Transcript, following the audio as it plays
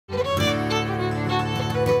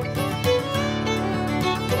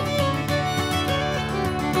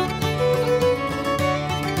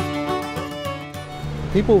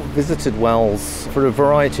People visited wells for a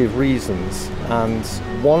variety of reasons, and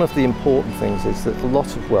one of the important things is that a lot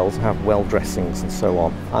of wells have well dressings and so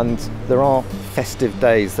on. And there are festive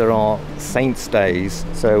days, there are saints' days.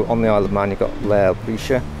 So on the Isle of Man you've got Oie'll,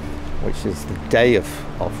 which is the day of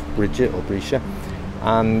Bridget or Brisha,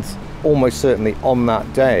 and almost certainly on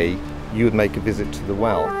that day you would make a visit to the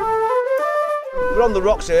well. We're on the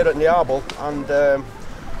rocks here at Oie'll, and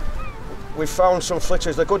we've found some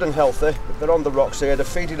flitters. They're good and healthy. They're on the rocks here. They're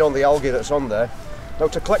feeding on the algae that's on there. Now,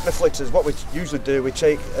 to collect the flitters, what we usually do, we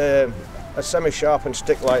take a semi-sharpened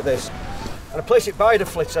stick like this and I place it by the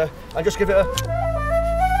flitter and just give it a...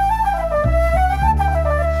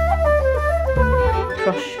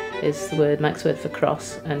 Crush is the Manx word for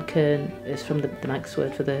cross, and cairn is from the Manx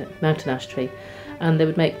word for the mountain ash tree. And they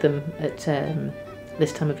would make them at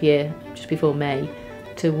this time of year, just before May,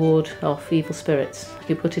 to ward off evil spirits.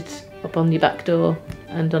 You put it up on your back door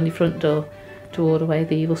and on your front door to ward away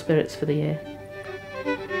the evil spirits for the year.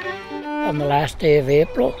 On the last day of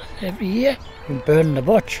April every year, we burn the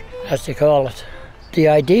butch, as they call it. The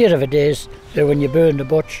idea of it is that when you burn the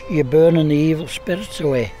butch, you're burning the evil spirits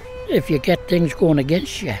away. If you get things going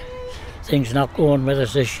against you, things not going with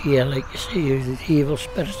us this year, like you see, the evil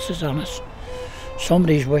spirits is on us.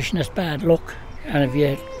 Somebody's wishing us bad luck, and if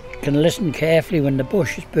you can listen carefully when the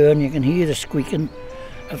bush is burning, you can hear the squeaking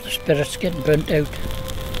of the spirits getting burnt out.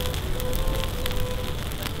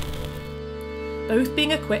 Both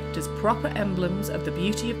being equipped as proper emblems of the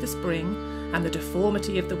beauty of the spring and the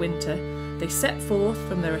deformity of the winter, they set forth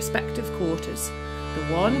from their respective quarters,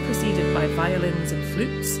 the one preceded by violins and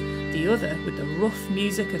flutes, the other with the rough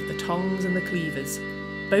music of the tongs and the cleavers.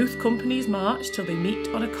 Both companies march till they meet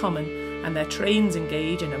on a common, and their trains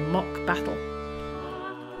engage in a mock battle.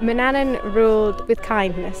 Mannin ruled with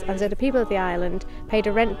kindness, and so the people of the island paid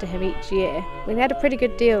a rent to him each year. We had a pretty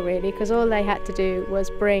good deal really, because all they had to do was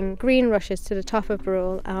bring green rushes to the top of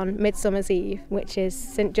Brule on Midsummer's Eve, which is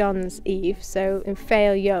St John's Eve, so in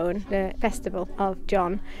Fail Yon, the festival of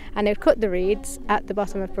John, and they'd cut the reeds at the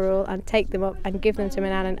bottom of Brule and take them up and give them to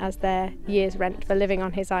Mannin as their year's rent for living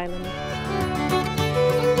on his island.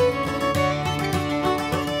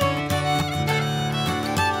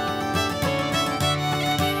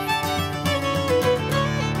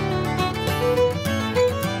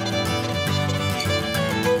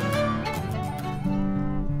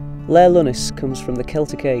 Lair Lunis comes from the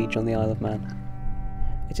Celtic age on the Isle of Man.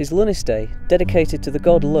 It is Lunis Day, dedicated to the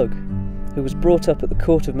god Lug, who was brought up at the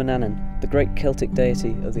court of Manannan, the great Celtic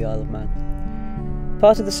deity of the Isle of Man.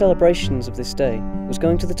 Part of the celebrations of this day was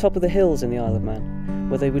going to the top of the hills in the Isle of Man,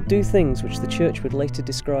 where they would do things which the church would later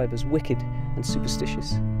describe as wicked and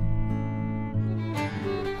superstitious.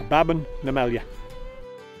 A babin namelia.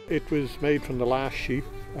 It was made from the last sheaf,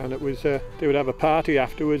 and it was they would have a party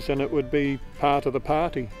afterwards, and it would be part of the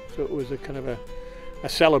party. So it was a kind of a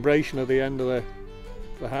celebration of the end of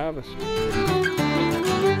the harvest.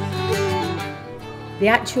 The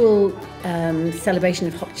actual celebration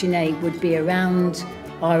of Hopchinay would be around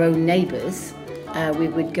our own neighbours. We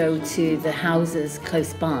would go to the houses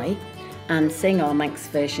close by and sing our Manx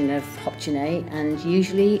version of Hopchinay, and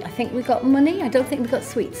usually I think we got money. I don't think we got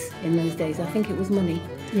sweets in those days. I think it was money.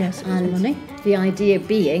 Yes, it was money. The idea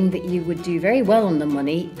being that you would do very well on the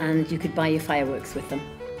money and you could buy your fireworks with them.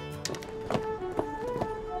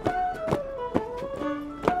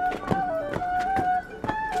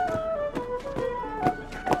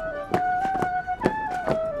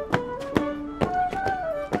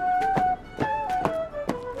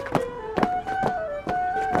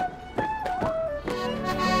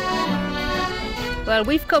 Well,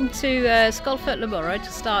 we've come to Scolford Lamurra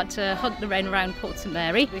to start to hunt the wren around Port St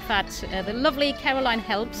Mary. We've had the lovely Caroline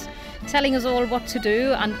Helps telling us all what to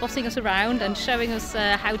do and bossing us around and showing us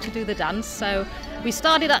how to do the dance. So we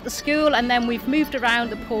started at the school, and then we've moved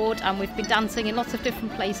around the port, and we've been dancing in lots of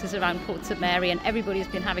different places around Port St Mary, and everybody's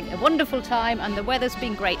been having a wonderful time, and the weather's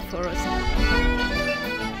been great for us.